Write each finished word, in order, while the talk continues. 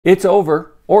It's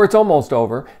over, or it's almost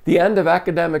over. The end of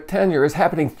academic tenure is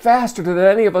happening faster than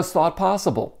any of us thought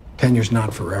possible. Tenure's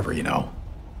not forever, you know.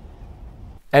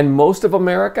 And most of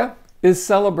America is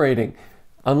celebrating.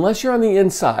 Unless you're on the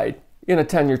inside in a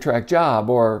tenure-track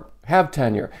job or have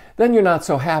tenure, then you're not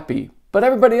so happy. But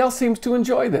everybody else seems to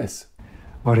enjoy this.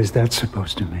 What is that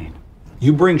supposed to mean?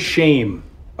 You bring shame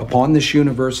upon this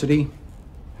university,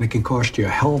 and it can cost you a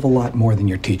hell of a lot more than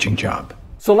your teaching job.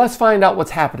 So let's find out what's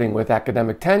happening with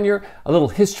academic tenure, a little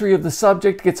history of the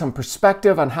subject, get some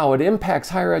perspective on how it impacts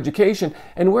higher education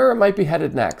and where it might be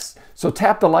headed next. So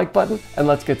tap the like button and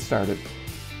let's get started.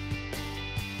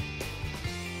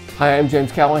 Hi, I'm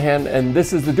James Callahan and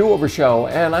this is the Do-Over Show,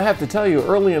 and I have to tell you,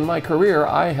 early in my career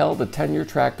I held a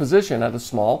tenure-track position at a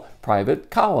small private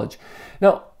college.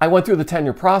 Now, I went through the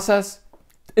tenure process,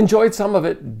 enjoyed some of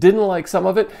it, didn't like some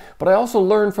of it, but I also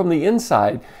learned from the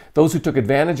inside, those who took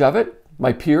advantage of it,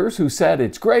 my peers who said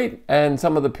it's great, and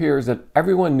some of the peers that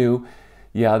everyone knew,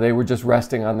 yeah, they were just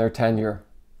resting on their tenure.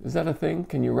 Is that a thing?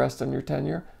 Can you rest on your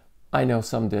tenure? I know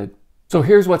some did. So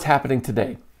here's what's happening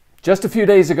today. Just a few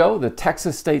days ago, the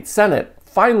Texas State Senate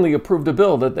finally approved a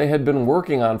bill that they had been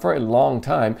working on for a long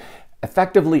time,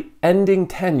 effectively ending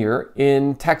tenure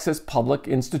in Texas public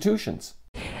institutions.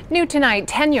 New tonight,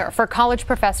 tenure for college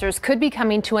professors could be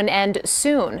coming to an end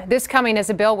soon. This coming as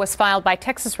a bill was filed by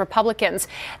Texas Republicans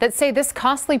that say this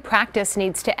costly practice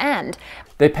needs to end.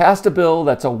 They passed a bill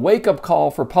that's a wake-up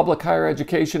call for public higher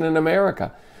education in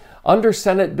America. Under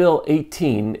Senate Bill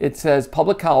 18, it says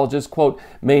public colleges, quote,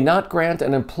 may not grant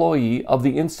an employee of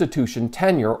the institution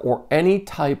tenure or any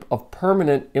type of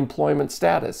permanent employment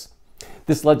status.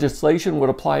 This legislation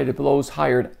would apply to those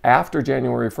hired after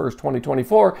January 1st,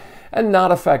 2024, and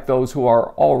not affect those who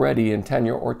are already in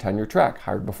tenure or tenure track,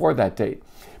 hired before that date.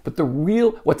 But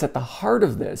what's at the heart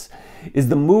of this is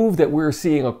the move that we're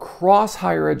seeing across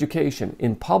higher education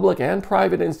in public and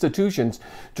private institutions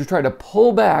to try to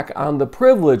pull back on the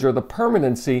privilege or the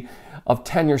permanency of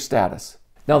tenure status.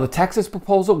 Now, the Texas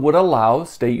proposal would allow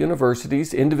state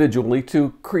universities individually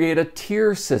to create a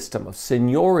tier system of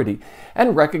seniority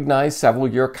and recognize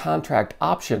several-year contract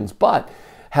options, but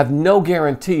have no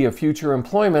guarantee of future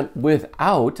employment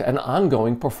without an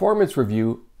ongoing performance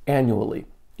review annually.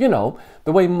 You know,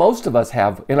 the way most of us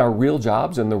have in our real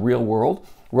jobs in the real world,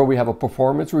 where we have a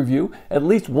performance review at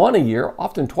least one a year,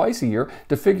 often twice a year,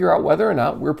 to figure out whether or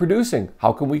not we're producing,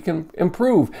 how we can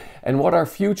improve, and what our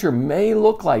future may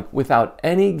look like without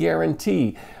any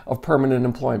guarantee of permanent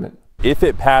employment. If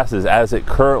it passes as it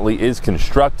currently is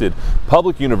constructed,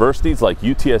 public universities like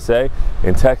UTSA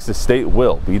and Texas State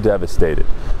will be devastated.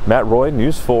 Matt Roy,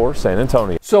 News 4, San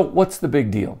Antonio. So what's the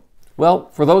big deal? Well,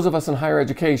 for those of us in higher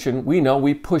education, we know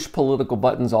we push political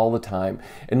buttons all the time,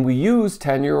 and we use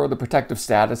tenure or the protective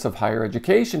status of higher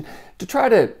education to try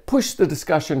to push the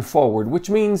discussion forward, which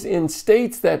means in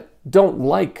states that don't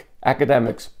like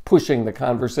academics pushing the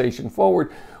conversation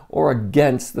forward or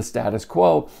against the status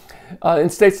quo, in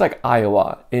states like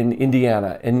Iowa, in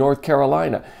Indiana, in North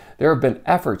Carolina, there have been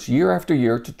efforts year after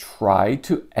year to try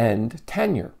to end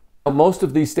tenure. Most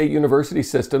of these state university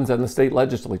systems and the state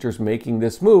legislatures making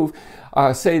this move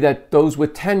say that those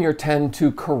with tenure tend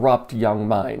to corrupt young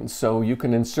minds. So you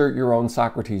can insert your own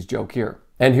Socrates joke here.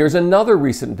 And here's another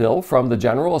recent bill from the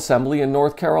General Assembly in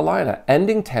North Carolina,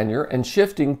 ending tenure and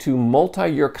shifting to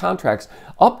multi-year contracts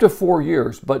up to 4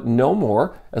 years, but no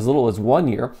more, as little as 1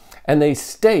 year. And they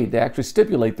actually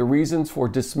stipulate the reasons for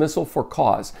dismissal for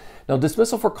cause. Now,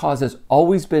 dismissal for cause has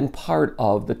always been part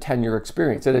of the tenure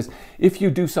experience. That is, if you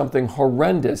do something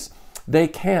horrendous, they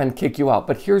can kick you out.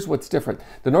 But here's what's different.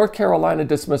 The North Carolina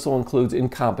dismissal includes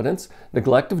incompetence,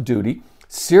 neglect of duty,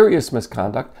 serious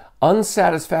misconduct,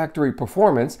 unsatisfactory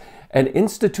performance, and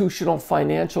institutional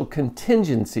financial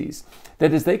contingencies.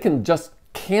 That is, they can just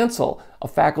cancel a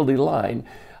faculty line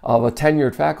of a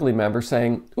tenured faculty member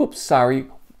saying, oops, sorry,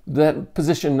 that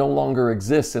position no longer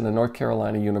exists in a North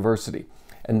Carolina university.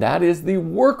 And that is the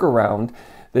workaround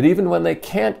that even when they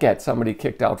can't get somebody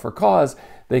kicked out for cause,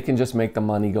 they can just make the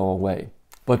money go away.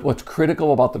 But what's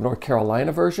critical about the North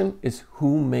Carolina version is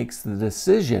who makes the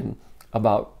decision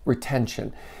about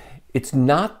retention. It's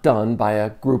not done by a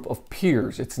group of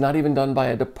peers. It's not even done by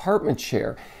a department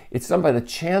chair. It's done by the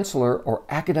chancellor or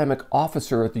academic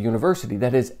officer at the university,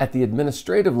 that is, at the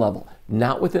administrative level,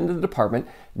 not within the department,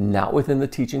 not within the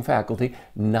teaching faculty,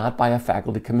 not by a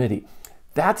faculty committee.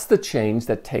 That's the change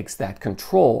that takes that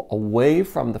control away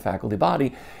from the faculty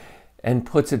body and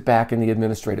puts it back in the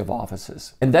administrative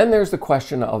offices. And then there's the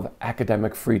question of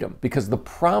academic freedom, because the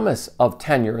promise of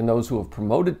tenure, and those who have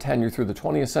promoted tenure through the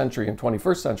 20th century and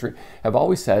 21st century have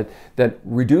always said that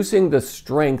reducing the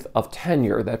strength of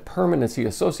tenure, that permanency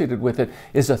associated with it,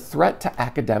 is a threat to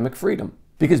academic freedom.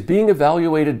 Because being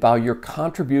evaluated by your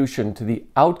contribution to the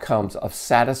outcomes of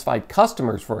satisfied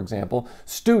customers, for example,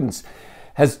 students,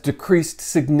 has decreased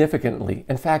significantly.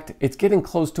 In fact, it's getting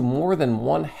close to more than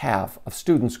 1/2 of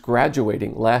students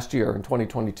graduating last year in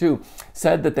 2022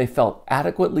 said that they felt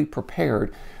adequately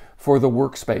prepared for the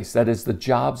workspace, that is, the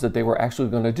jobs that they were actually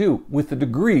going to do with the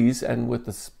degrees and with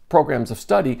the programs of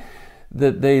study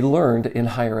that they learned in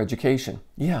higher education.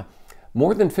 Yeah.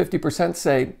 More than 50%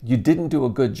 say you didn't do a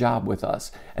good job with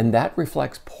us, and that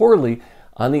reflects poorly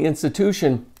on the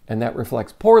institution, and that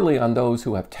reflects poorly on those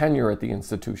who have tenure at the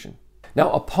institution. Now,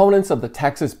 opponents of the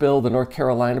Texas bill, the North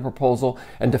Carolina proposal,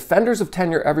 and defenders of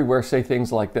tenure everywhere say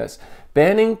things like this: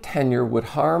 banning tenure would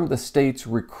harm the state's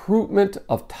recruitment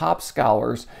of top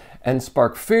scholars and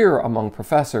spark fear among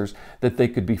professors that they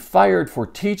could be fired for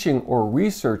teaching or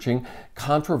researching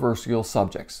controversial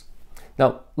subjects.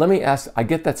 Now, let me ask, I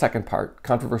get that second part,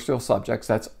 controversial subjects.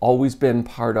 That's always been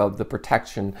part of the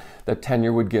protection that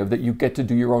tenure would give, that you get to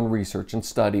do your own research and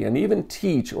study and even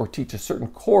teach a certain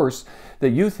course that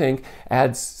you think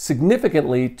adds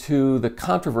significantly to the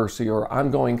controversy or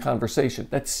ongoing conversation,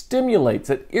 that stimulates,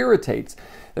 that irritates,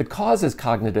 that causes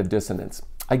cognitive dissonance.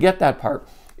 I get that part.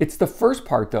 It's the first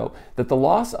part, though, that the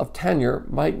loss of tenure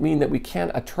might mean that we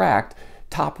can't attract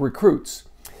top recruits.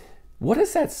 What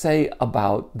does that say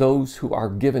about those who are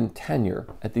given tenure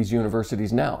at these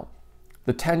universities now?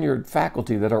 The tenured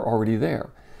faculty that are already there.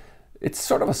 It's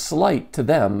sort of a slight to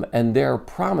them and their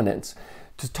prominence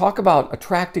to talk about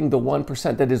attracting the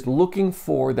 1% that is looking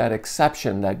for that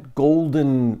exception, that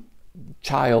golden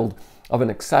child of an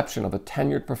exception, of a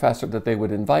tenured professor that they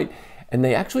would invite. And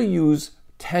they actually use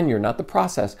tenure, not the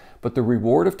process, but the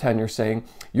reward of tenure, saying,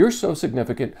 you're so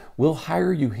significant, we'll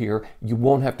hire you here, you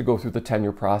won't have to go through the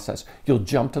tenure process. You'll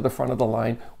jump to the front of the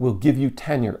line, we'll give you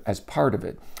tenure as part of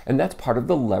it. And that's part of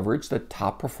the leverage that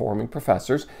top performing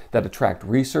professors that attract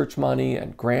research money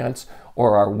and grants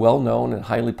or are well known and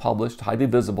highly published, highly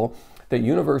visible, that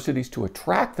universities, to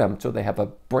attract them so they have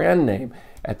a brand name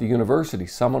at the university,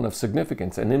 someone of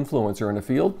significance, an influencer in a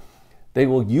field, they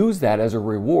will use that as a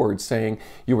reward, saying,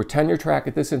 you were tenure track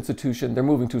at this institution, they're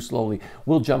moving too slowly,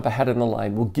 we'll jump ahead in the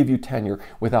line, we'll give you tenure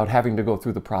without having to go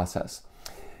through the process.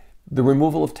 The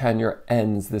removal of tenure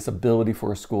ends this ability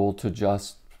for a school to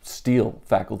just steal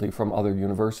faculty from other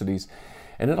universities,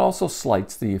 and it also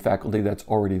slights the faculty that's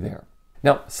already there.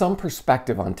 Now, some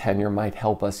perspective on tenure might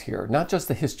help us here, not just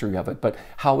the history of it, but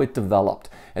how it developed.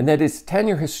 And that is,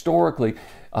 tenure historically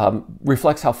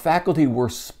reflects how faculty were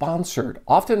sponsored,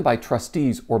 often by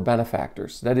trustees or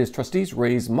benefactors. That is, trustees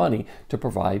raise money to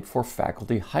provide for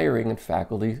faculty hiring and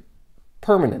faculty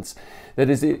permanence. That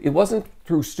is, it wasn't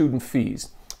through student fees,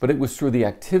 but it was through the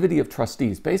activity of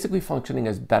trustees, basically functioning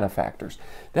as benefactors.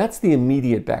 That's the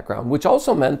immediate background, which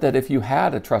also meant that if you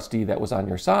had a trustee that was on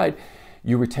your side,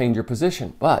 you retained your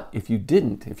position. But if you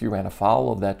didn't, if you ran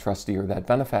afoul of that trustee or that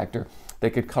benefactor,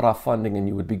 they could cut off funding and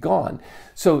you would be gone.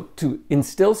 So to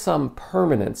instill some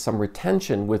permanence, some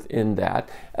retention within that,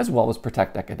 as well as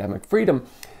protect academic freedom,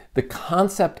 the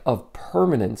concept of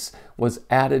permanence was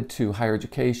added to higher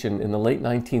education in the late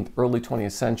 19th, early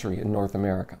 20th century in North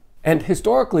America. And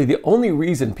historically, the only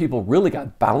reason people really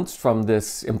got bounced from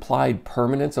this implied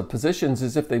permanence of positions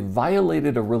is if they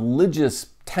violated a religious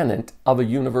tenet of a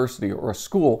university or a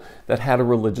school that had a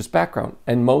religious background.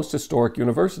 And most historic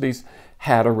universities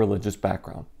had a religious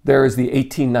background. There is the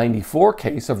 1894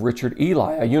 case of Richard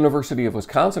Ely, a University of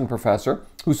Wisconsin professor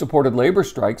who supported labor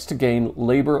strikes to gain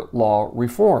labor law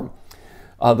reform.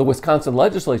 The Wisconsin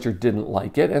legislature didn't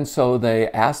like it, and so they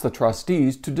asked the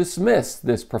trustees to dismiss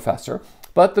this professor.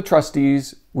 But the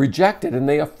trustees rejected, and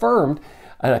they affirmed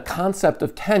a concept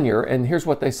of tenure. And here's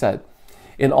what they said: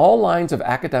 in all lines of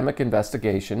academic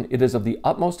investigation, it is of the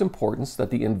utmost importance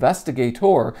that the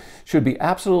investigator should be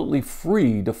absolutely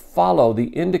free to follow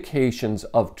the indications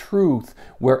of truth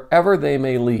wherever they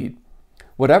may lead.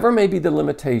 Whatever may be the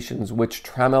limitations which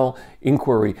trammel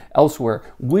inquiry elsewhere,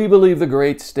 we believe the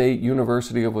great state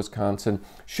University of Wisconsin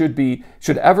should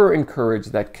ever encourage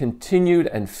that continued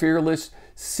and fearless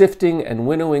sifting and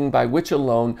winnowing by which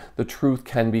alone the truth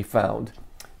can be found.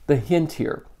 The hint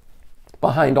here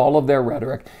behind all of their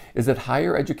rhetoric is that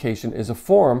higher education is a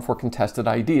forum for contested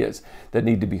ideas that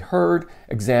need to be heard,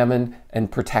 examined,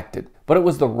 and protected. But it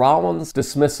was the Rollins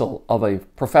dismissal of a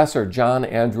Professor John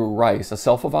Andrew Rice, a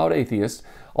self-avowed atheist,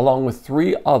 along with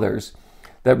 3 others,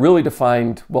 that really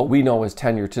defined what we know as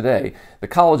tenure today, the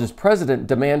college's president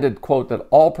demanded, quote, that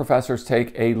all professors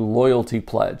take a loyalty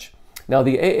pledge. Now,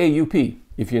 the AAUP,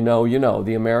 if you know, you know,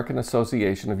 the American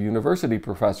Association of University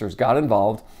Professors, got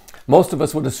involved. Most of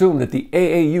us would assume that the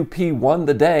AAUP won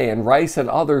the day and Rice and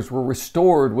others were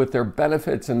restored with their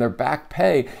benefits and their back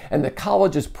pay, and the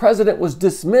college's president was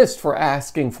dismissed for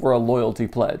asking for a loyalty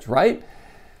pledge, right?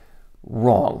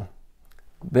 Wrong.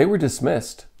 They were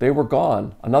dismissed. They were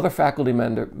gone. Another faculty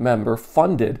member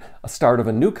funded a start of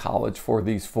a new college for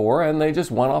these four, and they just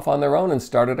went off on their own and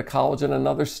started a college in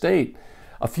another state.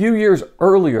 A few years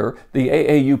earlier, the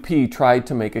AAUP tried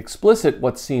to make explicit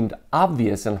what seemed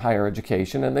obvious in higher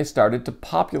education, and they started to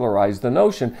popularize the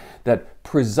notion that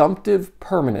presumptive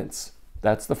permanence,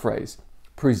 that's the phrase,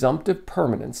 presumptive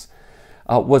permanence,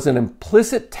 was an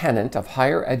implicit tenet of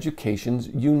higher education's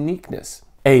uniqueness.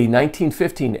 A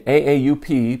 1915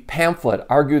 AAUP pamphlet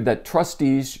argued that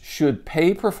trustees should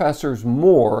pay professors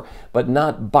more, but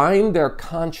not bind their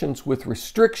conscience with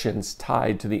restrictions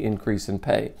tied to the increase in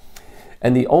pay.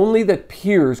 And only that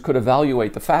peers could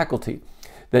evaluate the faculty,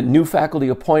 that new faculty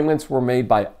appointments were made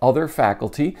by other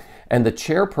faculty, and the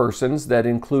chairpersons that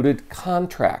included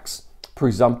contracts,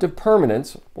 presumptive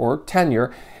permanence or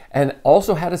tenure, and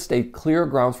also had to state clear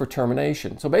grounds for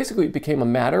termination. So basically it became a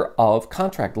matter of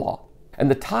contract law. And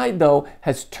the tide, though,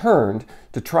 has turned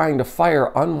to trying to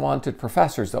fire unwanted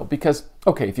professors, though, because,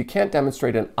 okay, if you can't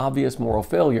demonstrate an obvious moral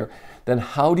failure, then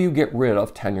how do you get rid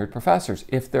of tenured professors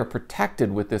if they're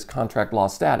protected with this contract law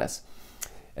status?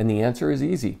 And the answer is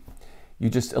easy. You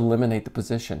just eliminate the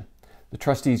position. The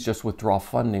trustees just withdraw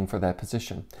funding for that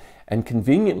position. And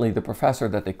conveniently, the professor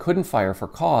that they couldn't fire for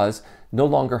cause no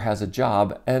longer has a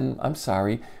job, and I'm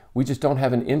sorry, we just don't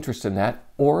have an interest in that,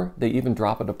 or they even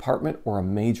drop a department or a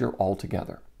major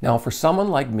altogether. Now, for someone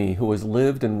like me who has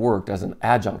lived and worked as an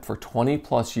adjunct for 20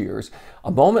 plus years,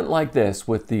 a moment like this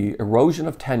with the erosion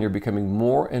of tenure becoming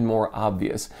more and more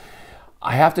obvious,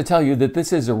 I have to tell you that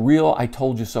this is a real I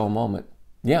told you so moment.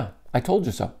 Yeah, I told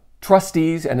you so.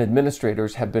 Trustees and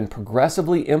administrators have been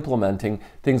progressively implementing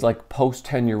things like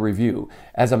post-tenure review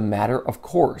as a matter of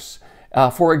course.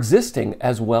 For existing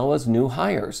as well as new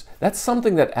hires. That's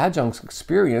something that adjuncts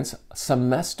experience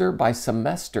semester by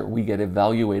semester. We get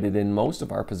evaluated in most of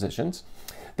our positions.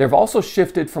 They've also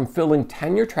shifted from filling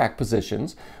tenure-track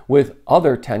positions with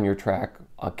other tenure-track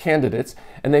candidates,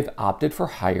 and they've opted for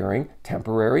hiring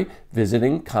temporary,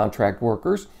 visiting contract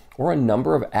workers, or a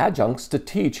number of adjuncts to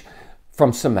teach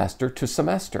from semester to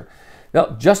semester.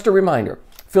 Now, just a reminder,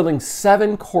 filling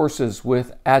 7 courses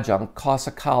with adjunct costs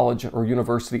a college or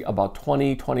university about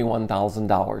 $20,000 to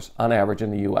 $21,000 on average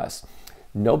in the U.S.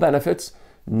 No benefits,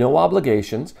 no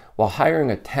obligations, while hiring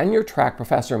a tenure-track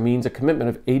professor means a commitment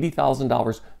of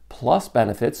 $80,000 plus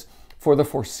benefits for the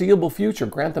foreseeable future.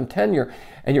 Grant them tenure,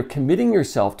 and you're committing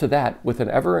yourself to that with an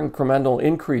ever-incremental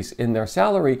increase in their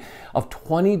salary of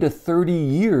 20 to 30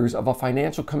 years of a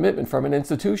financial commitment from an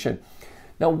institution.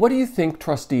 Now, what do you think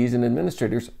trustees and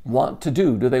administrators want to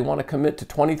do? Do they want to commit to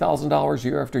 $20,000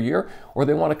 year after year, or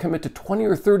they want to commit to 20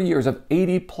 or 30 years of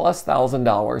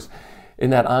 $80,000+ in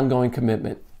that ongoing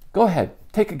commitment? Go ahead,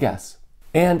 take a guess.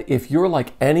 And if you're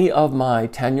like any of my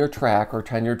tenure track or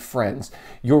tenured friends,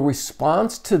 your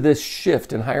response to this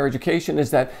shift in higher education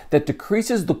is that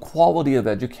decreases the quality of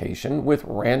education with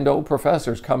rando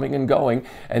professors coming and going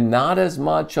and not as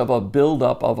much of a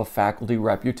buildup of a faculty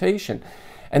reputation.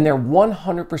 And they're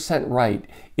 100% right.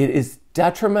 It is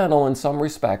detrimental in some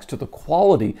respects to the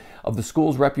quality of the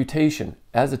school's reputation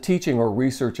as a teaching or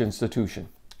research institution.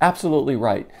 Absolutely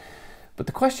right. But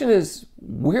the question is,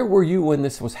 where were you when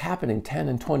this was happening 10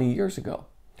 and 20 years ago?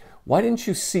 Why didn't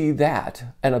you see that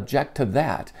and object to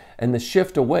that and the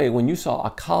shift away when you saw a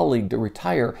colleague to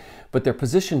retire, but their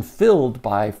position filled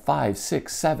by 5,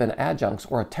 6, 7 adjuncts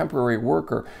or a temporary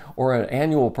worker or an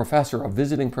annual professor, a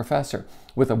visiting professor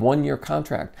with a 1-year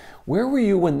contract? Where were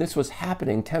you when this was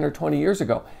happening 10 or 20 years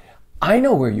ago? I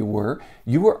know where you were.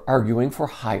 You were arguing for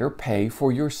higher pay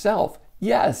for yourself.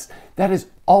 Yes, that has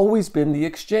always been the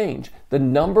exchange. The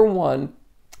number one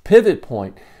pivot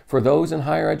point for those in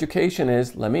higher education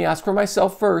is, let me ask for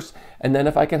myself first, and then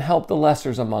if I can help the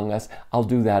lessers among us, I'll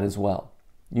do that as well.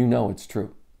 You know it's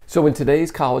true. So in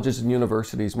today's colleges and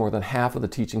universities, more than half of the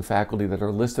teaching faculty that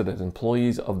are listed as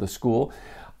employees of the school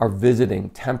are visiting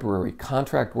temporary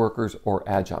contract workers or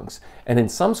adjuncts. And in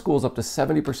some schools, up to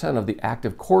 70% of the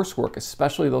active coursework,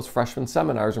 especially those freshman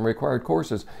seminars and required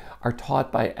courses, are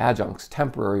taught by adjuncts,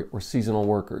 temporary or seasonal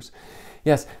workers.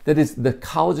 Yes, that is, the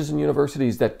colleges and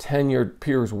universities that tenured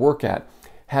peers work at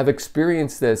have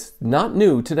experienced this, not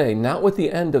new today, not with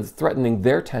the end of threatening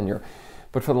their tenure,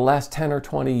 But for the last 10 or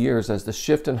 20 years, as the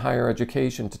shift in higher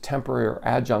education to temporary or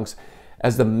adjuncts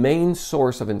as the main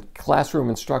source of classroom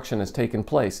instruction has taken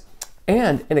place,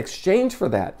 and in exchange for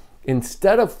that,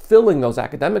 instead of filling those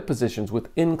academic positions with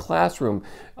in-classroom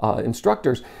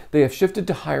instructors, they have shifted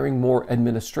to hiring more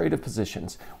administrative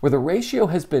positions, where the ratio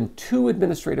has been 2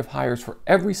 administrative hires for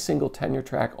every single tenure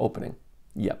track opening.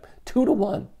 Yep, 2 to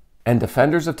 1. And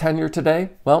defenders of tenure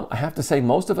today? Well, I have to say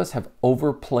most of us have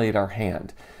overplayed our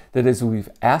hand. That is, we've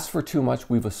asked for too much,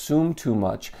 we've assumed too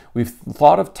much, we've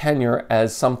thought of tenure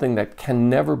as something that can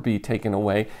never be taken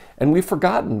away, and we've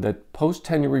forgotten that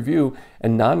post-tenure review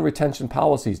and non-retention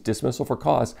policies, dismissal for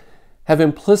cause, have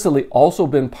implicitly also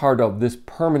been part of this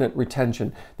permanent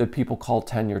retention that people call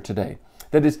tenure today.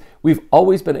 That is, we've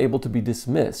always been able to be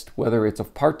dismissed, whether it's a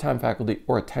part-time faculty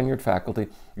or a tenured faculty,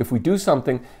 if we do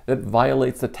something that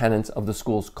violates the tenets of the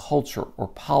school's culture or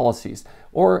policies,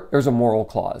 or there's a moral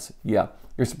clause. Yeah,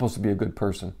 you're supposed to be a good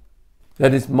person.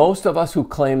 That is, most of us who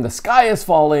claim the sky is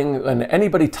falling and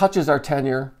anybody touches our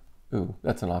tenure, ooh,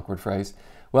 that's an awkward phrase.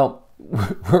 Well,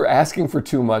 we're asking for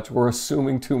too much, we're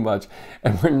assuming too much,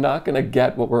 and we're not going to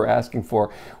get what we're asking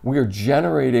for. We are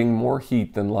generating more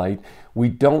heat than light. We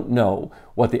don't know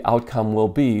what the outcome will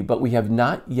be, but we have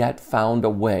not yet found a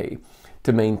way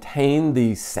to maintain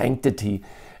the sanctity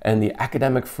and the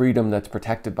academic freedom that's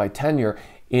protected by tenure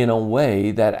in a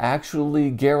way that actually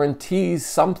guarantees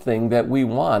something that we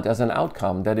want as an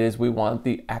outcome. That is, we want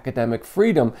the academic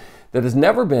freedom that has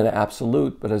never been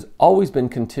absolute, but has always been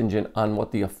contingent on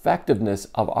what the effectiveness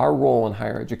of our role in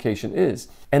higher education is.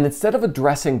 And instead of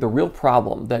addressing the real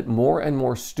problem that more and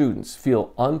more students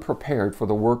feel unprepared for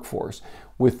the workforce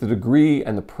with the degree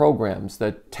and the programs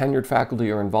that tenured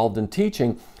faculty are involved in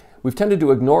teaching, we've tended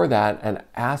to ignore that and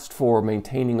asked for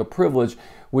maintaining a privilege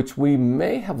which we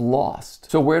may have lost.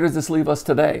 So where does this leave us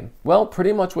today? Well,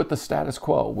 pretty much with the status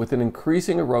quo, with an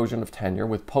increasing erosion of tenure,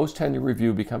 with post-tenure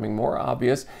review becoming more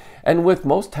obvious, and with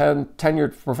most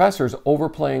tenured professors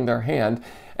overplaying their hand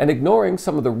and ignoring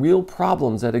some of the real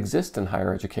problems that exist in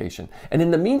higher education. And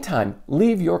in the meantime,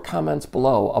 leave your comments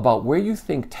below about where you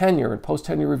think tenure and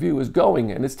post-tenure review is going,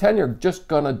 and is tenure just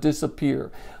gonna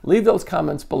disappear? Leave those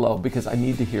comments below because I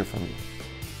need to hear from you.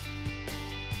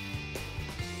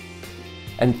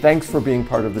 And thanks for being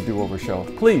part of the Do-Over Show.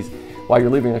 Please, while you're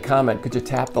leaving a comment, could you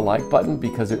tap the like button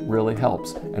because it really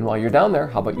helps. And while you're down there,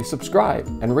 how about you subscribe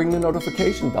and ring the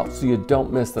notification bell so you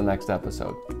don't miss the next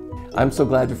episode. I'm so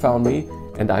glad you found me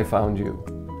and I found you.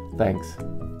 Thanks.